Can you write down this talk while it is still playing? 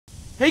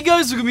Hey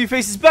guys, welcome to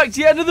Faces back to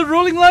yet another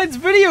Rolling Lines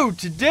video.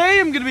 Today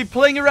I'm going to be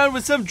playing around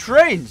with some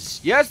trains.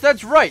 Yes,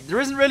 that's right.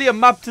 There isn't really a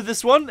map to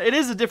this one. It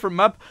is a different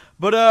map.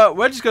 But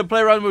we're just going to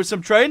play around with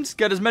some trains.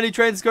 Get as many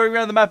trains going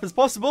around the map as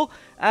possible.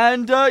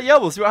 And yeah,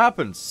 we'll see what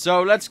happens.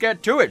 So let's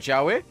get to it,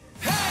 shall we?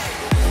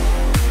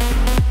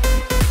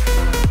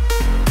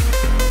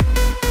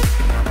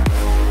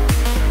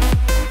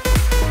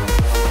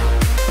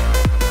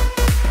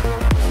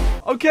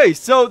 Okay,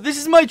 so this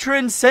is my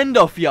train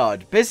send-off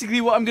yard. Basically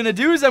what I'm going to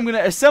do is I'm going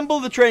to assemble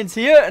the trains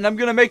here and I'm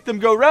going to make them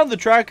go around the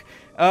track.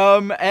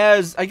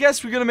 As I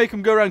guess we're going to make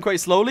them go around quite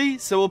slowly.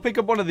 So we'll pick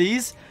up one of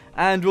these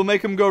and we'll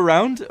make them go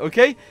around,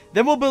 okay?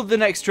 Then we'll build the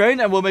next train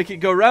and we'll make it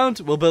go around.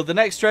 We'll build the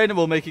next train and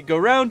we'll make it go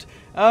around.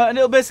 And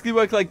it'll basically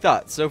work like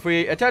that. So if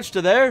we attach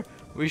to there,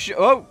 we should...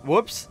 Oh,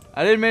 whoops.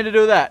 I didn't mean to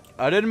do that.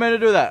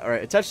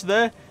 Alright, attach to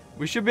there.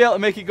 We should be able to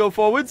make it go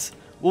forwards.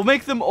 We'll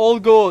make them all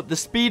go the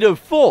speed of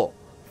 4.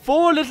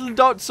 4 little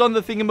dots on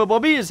the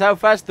thingamabobby is how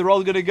fast they're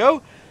all going to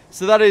go.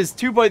 So that is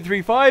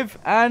 2.35,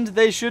 and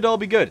they should all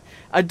be good.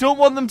 I don't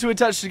want them to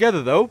attach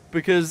together, though,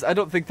 because I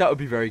don't think that would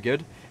be very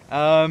good.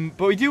 But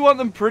we do want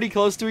them pretty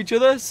close to each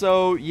other,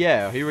 so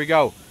yeah, here we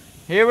go.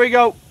 Here we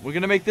go. We're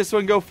going to make this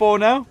one go 4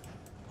 now.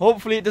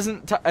 Hopefully it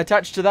doesn't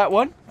attach to that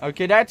one.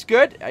 Okay, that's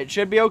good. It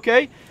should be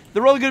okay.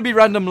 They're all going to be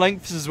random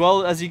lengths as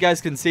well, as you guys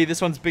can see. This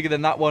one's bigger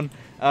than that one.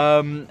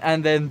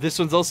 And then this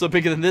one's also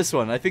bigger than this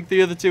one. I think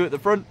the other two at the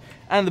front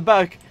and the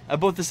back are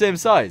both the same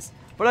size.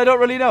 But I don't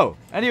really know.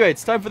 Anyway,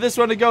 it's time for this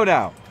one to go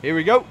now. Here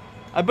we go.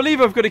 I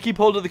believe I've got to keep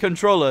hold of the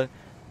controller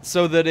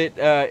so that it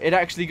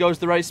actually goes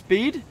the right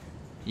speed.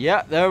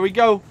 Yeah, there we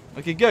go.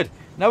 Okay, good.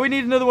 Now we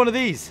need another one of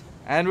these.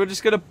 And we're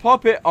just going to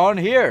pop it on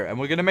here. And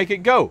we're going to make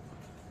it go.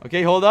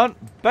 Okay, hold on.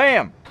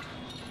 Bam.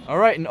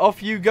 Alright, and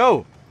off you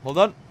go. Hold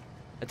on.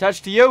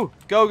 Attached to you.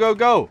 Go, go,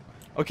 go.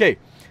 Okay.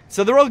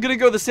 So they're all going to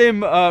go the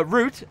same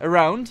route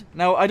around.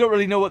 Now, I don't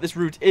really know what this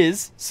route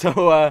is.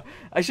 So,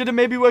 I should have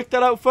maybe worked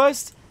that out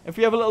first. If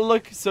we have a little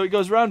look. So, it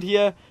goes around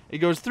here. It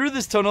goes through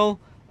this tunnel.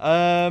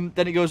 Then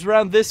it goes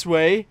around this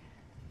way.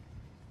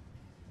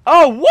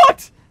 Oh,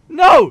 what?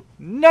 No!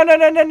 No, no,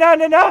 no, no, no,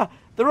 no, no!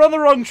 They're on the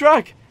wrong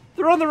track.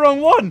 They're on the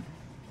wrong one.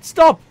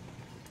 Stop.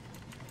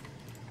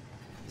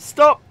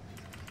 Stop.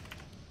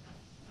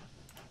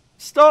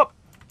 Stop.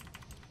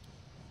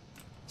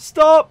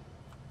 Stop.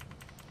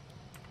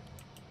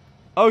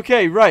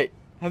 Okay, right.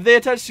 Have they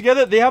attached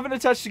together? They haven't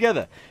attached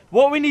together.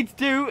 What we need to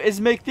do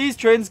is make these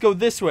trains go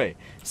this way.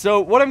 So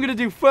what I'm going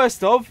to do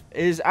first off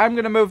is I'm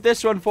going to move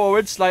this one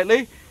forward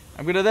slightly.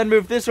 I'm going to then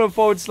move this one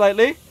forward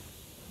slightly.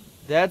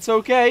 That's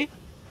okay.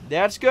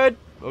 That's good.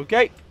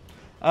 Okay.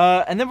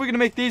 And then we're going to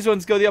make these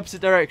ones go the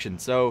opposite direction.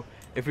 So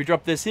if we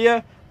drop this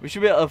here, we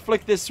should be able to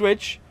flick this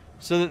switch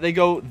so that they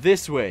go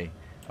this way.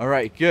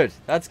 Alright, good.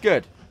 That's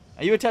good.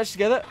 Are you attached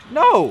together?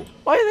 No!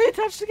 Why are they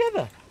attached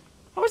together?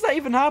 How has that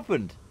even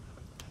happened?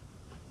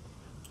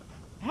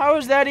 How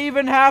has that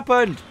even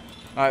happened?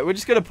 Alright, we're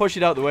just going to push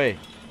it out the way.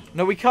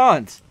 No, we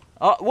can't.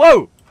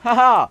 Whoa!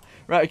 Haha!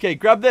 Right, okay,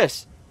 grab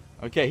this.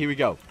 Okay, here we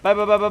go. Bam,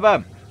 bam, bam, bam,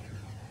 bam.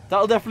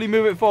 That'll definitely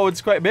move it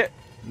forwards quite a bit.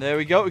 There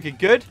we go. Okay,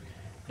 good.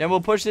 Then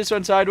we'll push this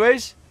one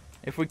sideways.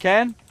 If we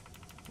can.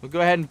 We'll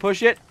go ahead and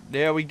push it.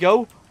 There we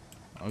go.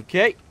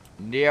 Okay.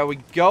 There we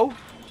go.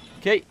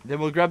 Okay, then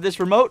we'll grab this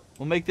remote.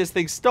 We'll make this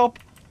thing stop.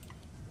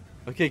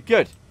 Okay,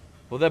 good.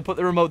 We'll then put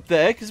the remote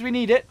there because we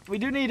need it. We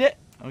do need it.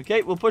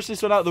 Okay, we'll push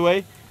this one out of the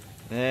way.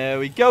 There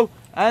we go.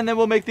 And then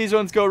we'll make these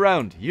ones go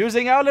around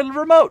using our little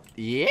remote.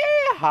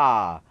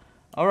 Yeah!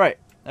 Alright,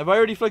 have I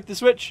already flicked the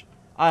switch?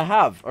 I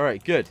have.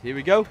 Alright, good. Here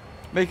we go.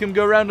 Make them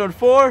go around on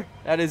 4.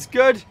 That is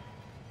good.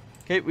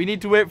 Okay, we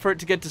need to wait for it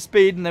to get to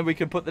speed and then we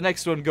can put the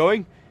next one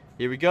going.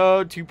 Here we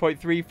go.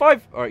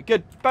 2.35. Alright,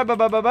 good. Bam, bam,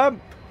 bam, bam,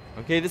 bam.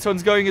 Okay, this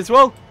one's going as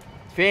well.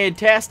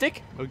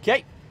 Fantastic.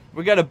 Okay.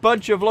 We got a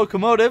bunch of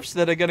locomotives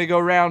that are going to go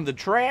around the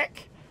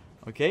track.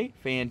 Okay,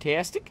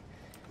 fantastic.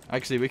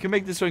 Actually, we can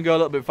make this one go a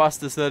little bit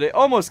faster so that it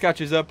almost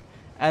catches up.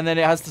 And then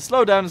it has to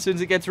slow down as soon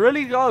as it gets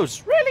really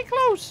close. Really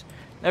close.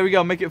 There we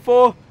go. Make it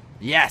 4.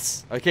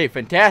 Yes. Okay,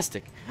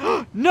 fantastic.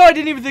 No, I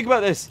didn't even think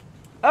about this.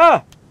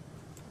 Ah.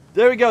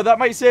 There we go. That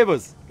might save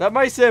us. That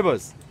might save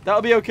us.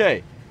 That'll be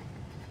okay.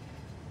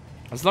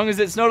 As long as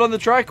it's not on the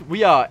track,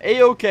 we are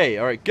A-okay.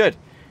 Alright, good.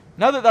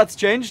 Now that that's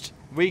changed,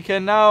 we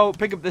can now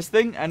pick up this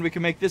thing and we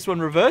can make this one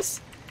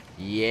reverse.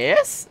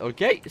 Yes.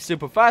 Okay,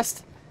 super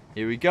fast.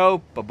 Here we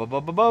go. I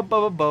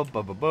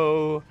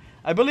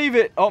believe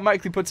it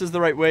automatically puts us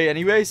the right way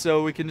anyway,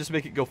 so we can just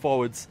make it go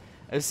forwards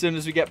as soon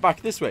as we get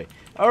back this way.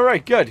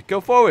 Alright, good.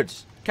 Go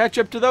forwards. Catch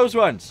up to those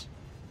ones.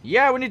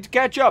 Yeah, we need to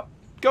catch up.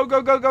 Go,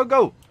 go, go, go,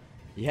 go.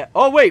 Yeah.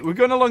 Oh, wait. We're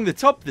going along the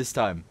top this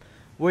time.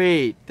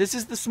 Wait. This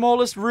is the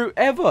smallest route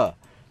ever.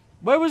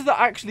 Where was that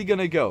actually going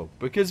to go?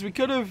 Because we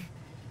could have...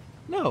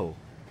 No.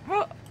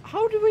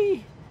 How do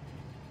we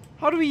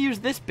use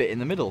this bit in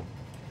the middle?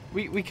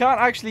 We can't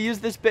actually use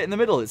this bit in the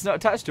middle. It's not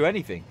attached to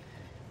anything.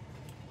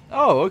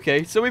 Oh,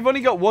 okay. So we've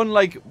only got one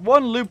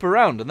loop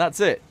around and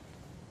that's it.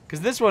 Because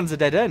this one's a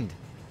dead end.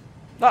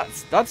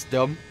 That's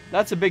dumb.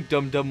 That's a big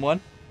dumb one.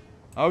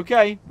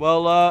 Okay,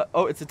 well,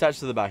 oh, it's attached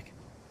to the back.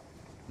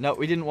 No,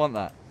 we didn't want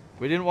that.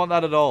 We didn't want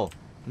that at all.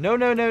 No,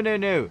 no, no, no,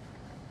 no.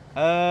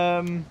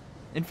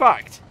 In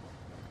fact,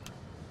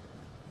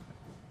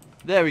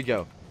 there we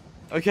go.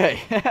 Okay.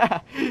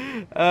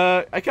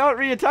 I can't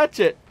reattach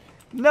it.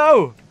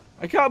 No,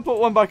 I can't put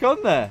one back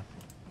on there.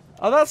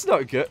 Oh, that's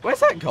not good.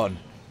 Where's that gone?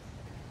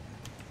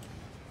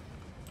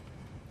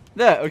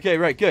 There. Okay,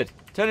 right, good.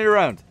 Turn it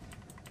around.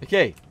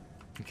 Okay.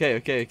 Okay,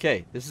 okay,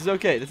 okay. This is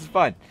okay. This is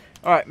fine.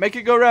 All right, make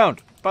it go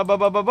round. Bum, bum,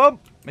 bum, bum, bum.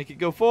 Make it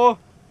go 4.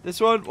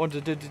 This one. 1,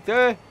 2, 2, 2,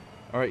 2.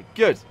 All right,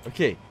 good.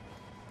 Okay.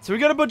 So we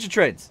got a bunch of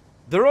trains.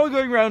 They're all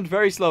going around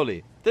very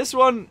slowly. This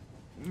one,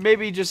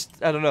 maybe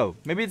just, I don't know.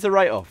 Maybe it's a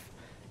write-off.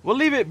 We'll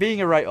leave it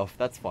being a write-off.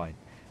 That's fine.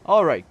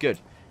 All right, good.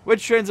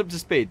 Which train's up to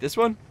speed? This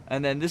one?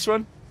 And then this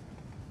one?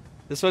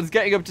 This one's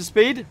getting up to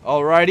speed.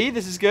 Alrighty,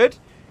 this is good.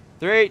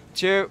 3,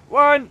 2,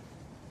 1.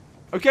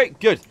 Okay,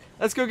 good.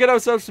 Let's go get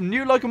ourselves some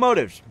new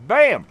locomotives.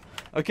 Bam!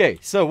 Okay,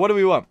 so what do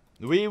we want?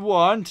 We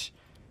want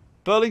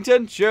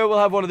Burlington. Sure, we'll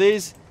have one of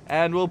these.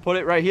 And we'll put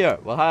it right here.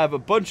 We'll have a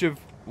bunch of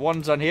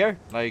ones on here.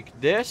 Like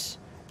this.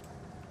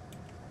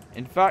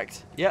 In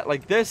fact, yeah,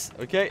 like this.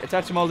 Okay,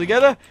 attach them all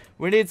together.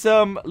 We need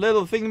some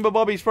little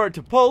thingamabobbies for it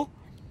to pull.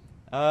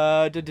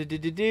 Let's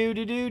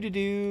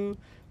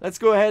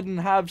go ahead and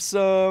have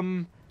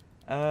some...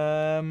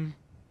 I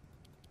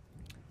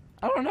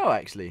don't know,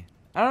 actually.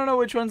 I don't know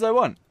which ones I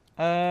want.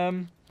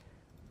 I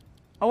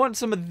want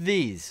some of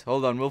these.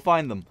 Hold on, we'll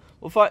find them.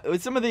 We'll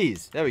find some of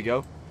these. There we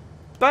go.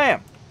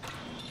 Bam!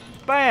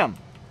 Bam!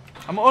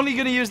 I'm only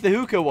going to use the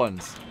hooker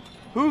ones.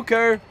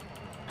 Hooker!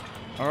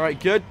 Alright,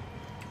 good.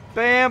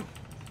 Bam!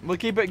 We'll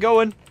keep it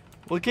going.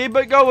 We'll keep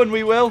it going,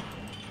 we will.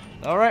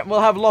 Alright,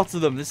 we'll have lots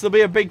of them. This will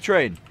be a big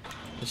train.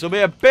 This will be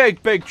a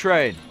big, big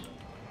train.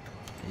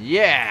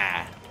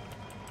 Yeah!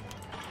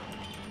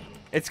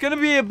 It's going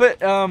to be a bit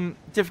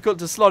difficult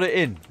to slot it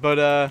in,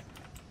 but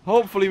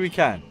hopefully we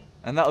can.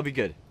 And that'll be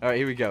good. Alright,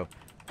 here we go.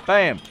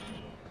 Bam!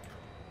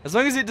 As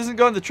long as it doesn't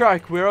go on the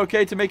track, we're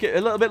okay to make it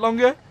a little bit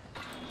longer.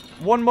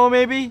 One more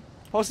maybe?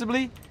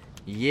 Possibly?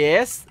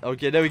 Yes.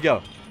 Okay, there we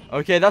go.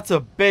 Okay, that's a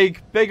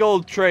big, big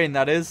old train,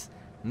 that is.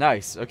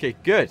 Nice. Okay,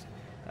 good.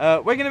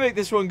 We're going to make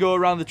this one go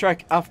around the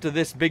track after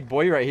this big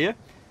boy right here.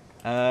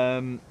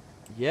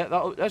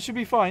 Yeah, that should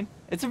be fine.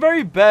 It's a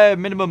very bare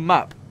minimum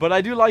map, but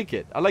I do like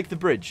it. I like the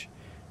bridge.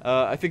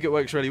 I think it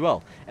works really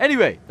well.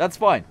 Anyway, that's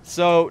fine.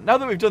 So, now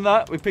that we've done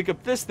that, we pick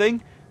up this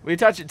thing, we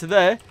attach it to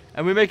there,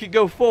 and we make it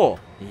go 4.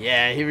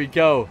 Yeah, here we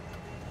go.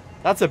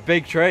 That's a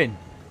big train.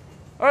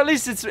 Or at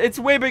least it's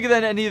way bigger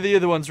than any of the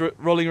other ones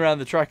rolling around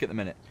the track at the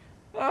minute.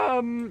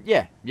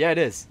 Yeah, it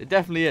is. It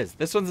definitely is.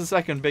 This one's the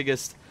second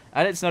biggest,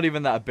 and it's not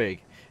even that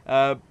big.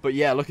 But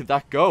yeah, look at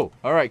that go.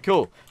 Alright,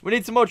 cool. We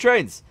need some more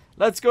trains.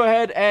 Let's go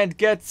ahead and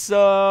get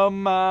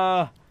some,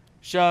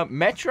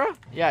 Metra?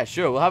 Yeah,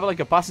 sure. We'll have like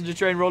a passenger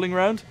train rolling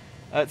around.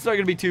 It's not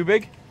going to be too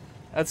big.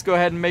 Let's go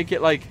ahead and make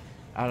it like,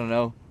 I don't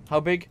know. How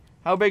big?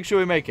 How big should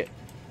we make it?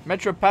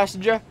 Metra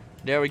passenger.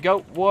 There we go.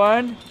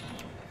 1,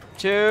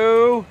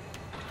 2,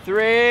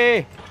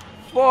 3,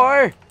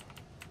 4,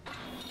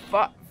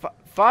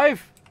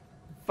 5,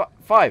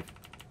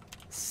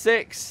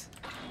 6.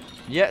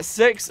 Yeah,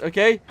 6.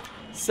 Okay.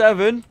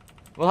 7.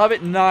 We'll have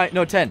it 9.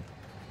 No, 10.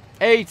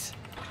 8.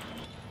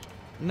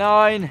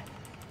 9.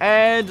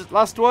 And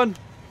last one.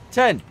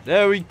 10.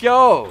 There we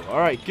go.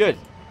 Alright, good.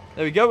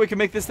 There we go. We can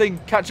make this thing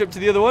catch up to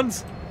the other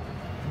ones.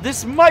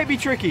 This might be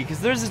tricky because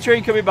there's a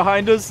train coming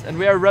behind us and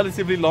we are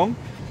relatively long.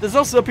 There's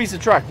also a piece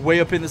of track way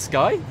up in the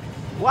sky.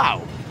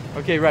 Wow.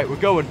 Okay, right.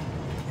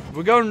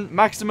 We're going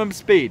maximum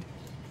speed.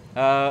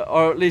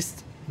 Or at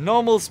least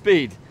normal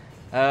speed.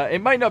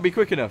 It might not be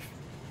quick enough.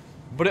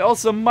 But it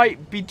also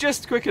might be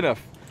just quick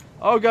enough.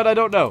 Oh god, I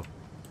don't know.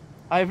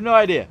 I have no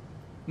idea.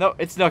 No,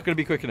 it's not going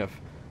to be quick enough.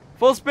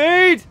 Full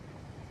speed!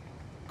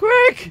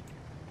 Quick!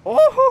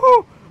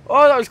 Oh,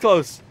 that was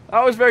close.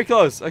 That was very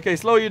close. Okay,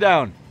 slow you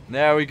down.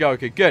 There we go.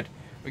 Okay, good.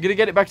 We're going to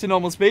get it back to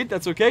normal speed.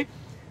 That's okay.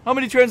 How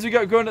many trains we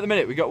got going at the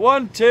minute? We got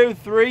 1, 2,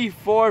 3,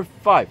 4,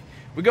 5.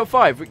 We got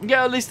 5. We can get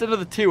at least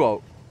another 2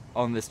 out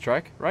on this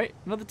track, right?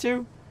 Another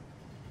 2?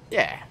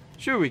 Yeah,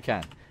 sure we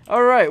can.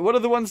 Alright, what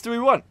other ones do we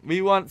want?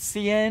 We want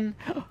CN.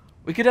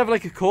 We could have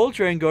like a coal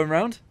train going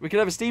around. We could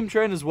have a steam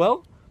train as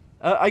well.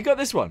 I got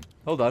this one.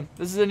 Hold on.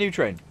 This is a new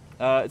train.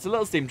 It's a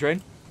little steam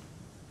train.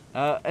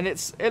 And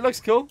it looks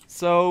cool.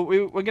 So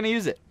we're going to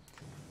use it.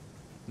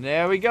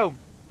 There we go.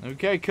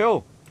 Okay,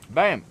 cool.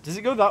 Bam. Does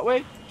it go that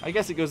way? I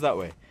guess it goes that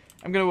way.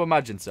 I'm going to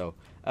imagine so.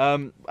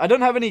 I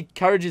don't have any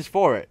carriages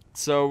for it.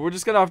 So we're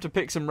just going to have to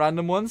pick some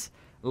random ones.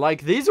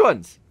 Like these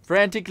ones.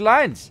 Frantic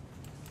lines.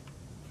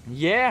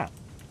 Yeah.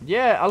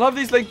 Yeah, I'll have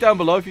these linked down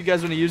below if you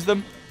guys want to use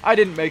them. I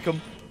didn't make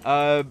them.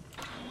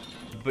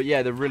 But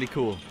yeah, they're really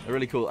cool. They're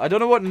really cool. I don't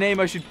know what name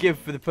I should give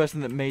for the person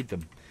that made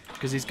them.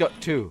 Because he's got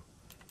 2.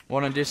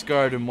 One on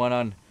Discord and one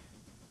on...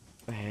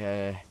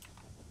 Whoa,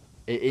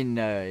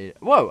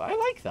 I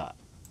like that.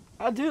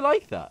 I do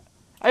like that.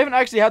 I haven't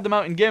actually had them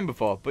out in game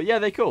before. But yeah,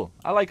 they're cool.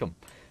 I like them.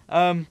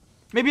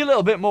 Maybe a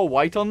little bit more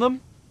white on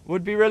them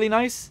would be really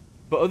nice.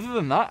 But other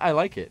than that, I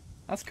like it.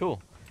 That's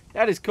cool.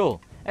 That is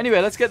cool.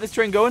 Anyway, let's get this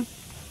train going.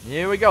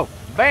 Here we go.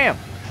 Bam!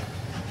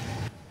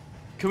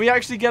 Can we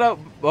actually get out?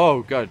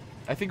 Oh, God.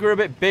 I think we're a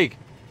bit big.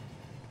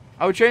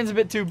 Our train's a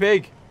bit too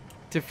big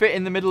to fit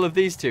in the middle of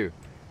these two.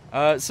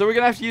 So we're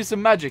going to have to use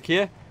some magic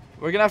here.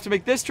 We're going to have to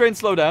make this train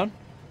slow down.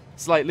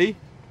 Slightly.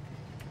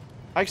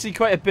 Actually,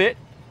 quite a bit.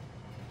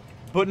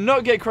 But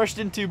not get crushed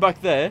into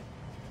back there.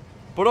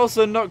 But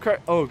also not crash...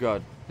 Oh,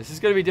 God. This is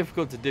going to be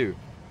difficult to do.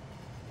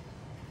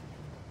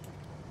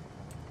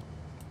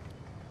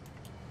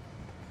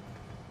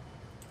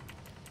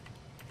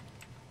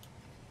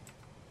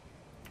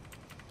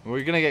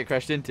 We're going to get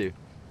crashed into.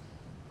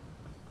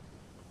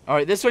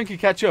 Alright, this one can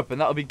catch up, and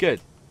that'll be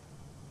good.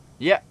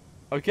 Yeah.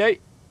 Okay.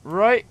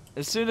 Right.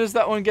 As soon as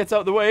that one gets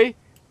out of the way,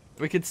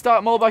 we can start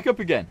them all back up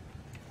again.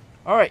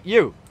 Alright,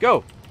 you.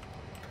 Go.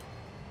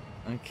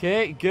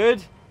 Okay,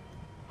 good.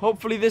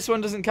 Hopefully this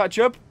one doesn't catch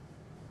up.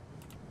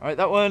 Alright,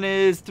 that one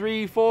is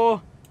 3,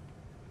 4.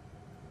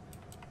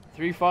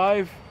 3,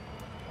 5.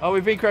 Oh,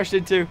 we've been crashed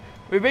into.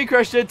 We've been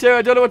crashed into.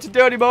 I don't know what to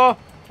do anymore.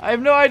 I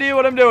have no idea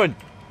what I'm doing.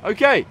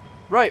 Okay.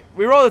 Right,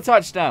 we're all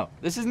attached now.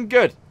 This isn't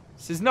good.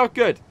 This is not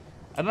good.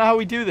 I don't know how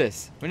we do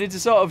this. We need to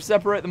sort of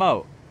separate them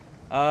out.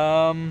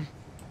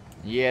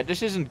 Yeah,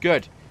 this isn't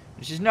good.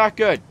 This is not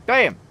good.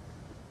 Bam!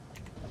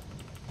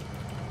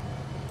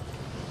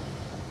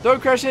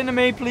 Don't crash into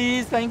me,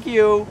 please. Thank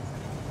you.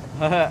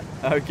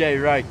 Okay,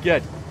 right,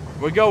 good.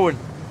 We're going.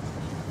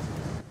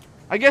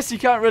 I guess you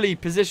can't really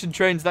position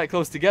trains that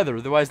close together,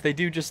 otherwise they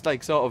do just,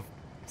 like, sort of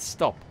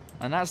stop.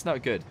 And that's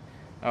not good.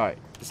 Alright,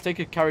 let's take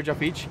a carriage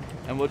off each,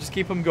 and we'll just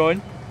keep them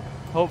going.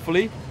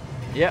 Hopefully.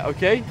 Yeah,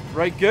 okay.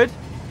 Right, good.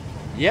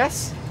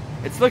 Yes.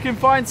 It's looking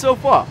fine so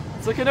far.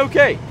 It's looking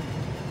okay.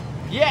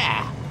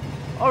 Yeah.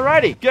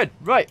 Alrighty, good.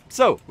 Right,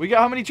 so, we got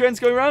how many trains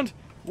going around?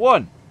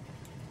 1,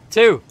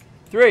 2,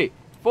 3,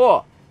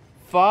 4,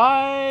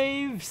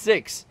 5,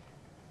 6.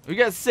 We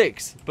got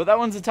 6, but that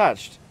one's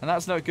attached, and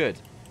that's not good.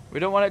 We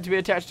don't want it to be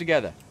attached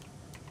together.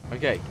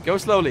 Okay, go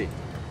slowly.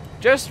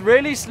 Just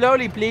really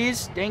slowly,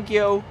 please. Thank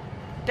you.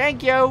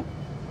 Thank you.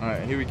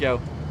 Alright, here we go.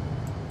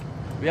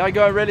 We are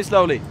going really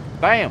slowly.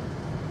 Bam.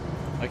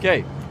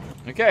 Okay.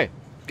 Okay.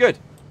 Good.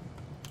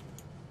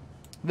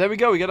 There we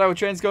go. We got our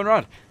trains going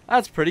around.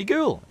 That's pretty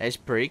cool. It's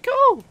pretty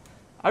cool.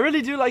 I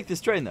really do like this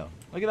train, though.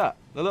 Look at that.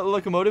 The little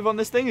locomotive on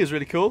this thing is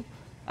really cool.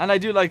 And I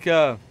do like,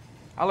 I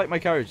like my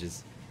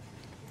carriages.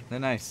 They're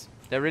nice.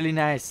 They're really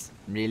nice.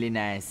 Really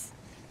nice.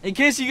 In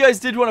case you guys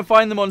did want to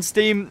find them on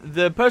Steam,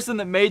 the person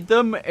that made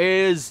them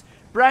is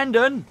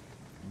Brandon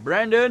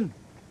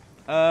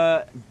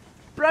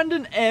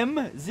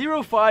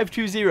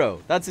M0520.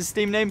 That's his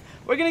Steam name.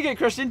 We're going to get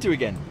crushed into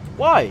again.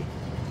 Why?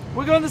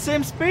 We're going the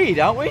same speed,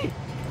 aren't we?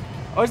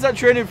 Or is that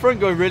train in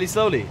front going really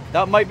slowly?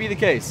 That might be the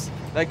case.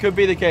 That could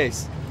be the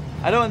case.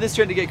 I don't want this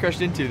train to get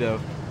crushed into, though.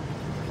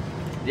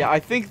 Yeah, I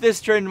think this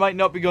train might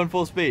not be going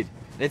full speed.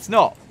 It's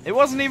not. It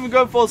wasn't even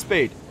going full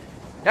speed.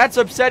 That's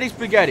upsetty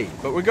spaghetti.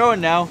 But we're going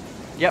now.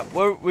 Yep,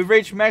 we've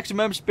reached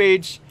maximum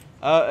speeds.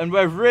 And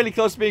we're really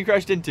close to being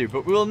crashed into.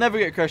 But we will never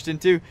get crashed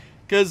into,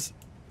 because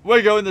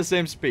we're going the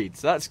same speed.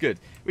 So that's good.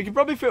 We can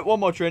probably fit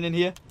one more train in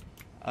here.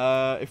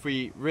 If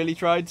we really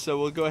tried. So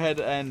we'll go ahead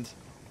and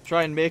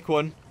try and make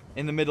one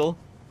in the middle.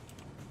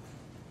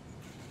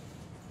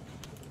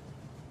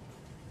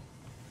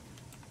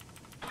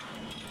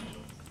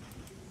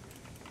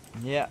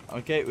 Yeah,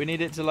 okay. We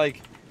need it to,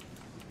 like,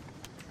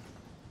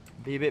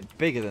 be a bit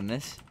bigger than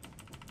this.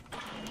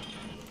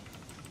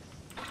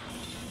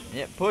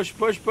 Yeah, push,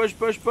 push, push,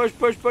 push, push,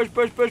 push, push,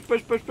 push, push,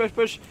 push, push, push,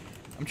 push.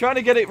 I'm trying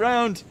to get it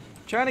round.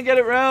 Trying to get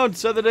it round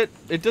so that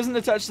it doesn't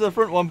attach to the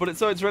front one, but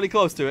so it's really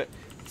close to it.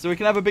 So we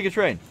can have a bigger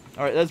train.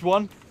 Alright, there's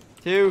 1,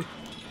 2,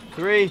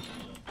 3.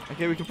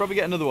 Okay, we can probably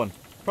get another one.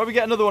 Probably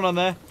get another one on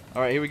there.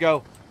 Alright, here we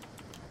go.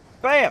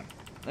 Bam!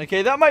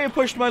 Okay, that might have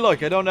pushed my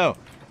luck. I don't know.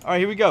 Alright,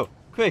 here we go.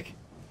 Quick.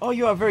 Oh,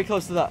 you are very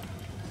close to that.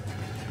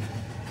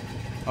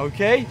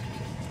 Okay.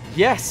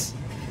 Yes.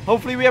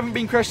 Hopefully we haven't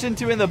been crashed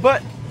into in the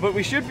butt, but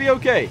we should be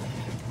okay.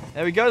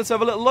 There we go. Let's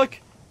have a little look.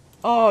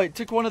 Oh, it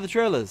took one of the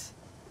trailers.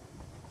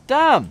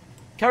 Damn.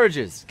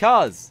 Carriages.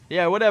 Cars.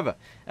 Yeah, whatever.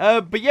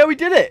 But yeah, we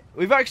did it.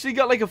 We've actually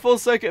got like a full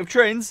circuit of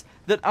trains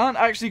that aren't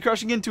actually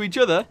crashing into each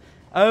other.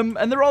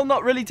 And they're all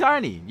not really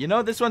tiny. You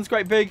know, this one's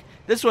quite big.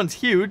 This one's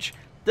huge.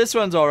 This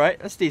one's alright.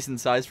 That's decent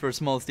size for a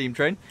small steam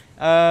train.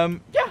 Yeah,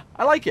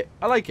 I like it.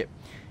 I like it.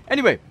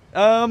 Anyway,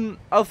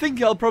 I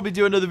think I'll probably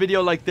do another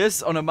video like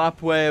this on a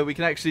map where we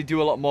can actually do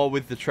a lot more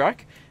with the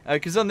track.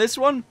 Because on this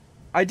one,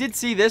 I did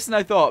see this and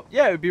I thought,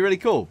 yeah, it would be really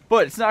cool.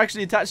 But it's not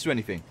actually attached to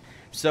anything.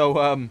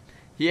 So,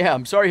 yeah,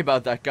 I'm sorry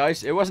about that,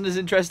 guys. It wasn't as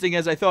interesting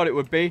as I thought it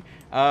would be.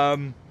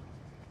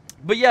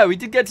 But yeah, we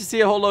did get to see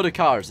a whole load of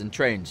cars and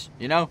trains,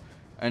 you know,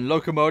 and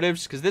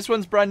locomotives. Because this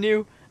one's brand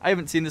new. I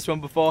haven't seen this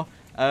one before.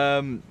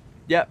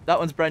 Yeah, that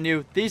one's brand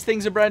new. These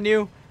things are brand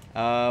new.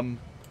 Yeah,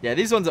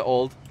 these ones are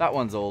old. That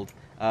one's old.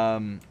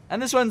 And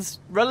this one's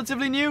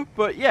relatively new,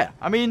 but yeah,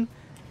 I mean,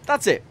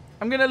 that's it.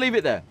 I'm going to leave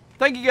it there.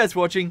 Thank you guys for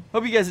watching.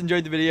 Hope you guys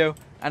enjoyed the video,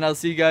 and I'll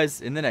see you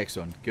guys in the next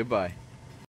one. Goodbye.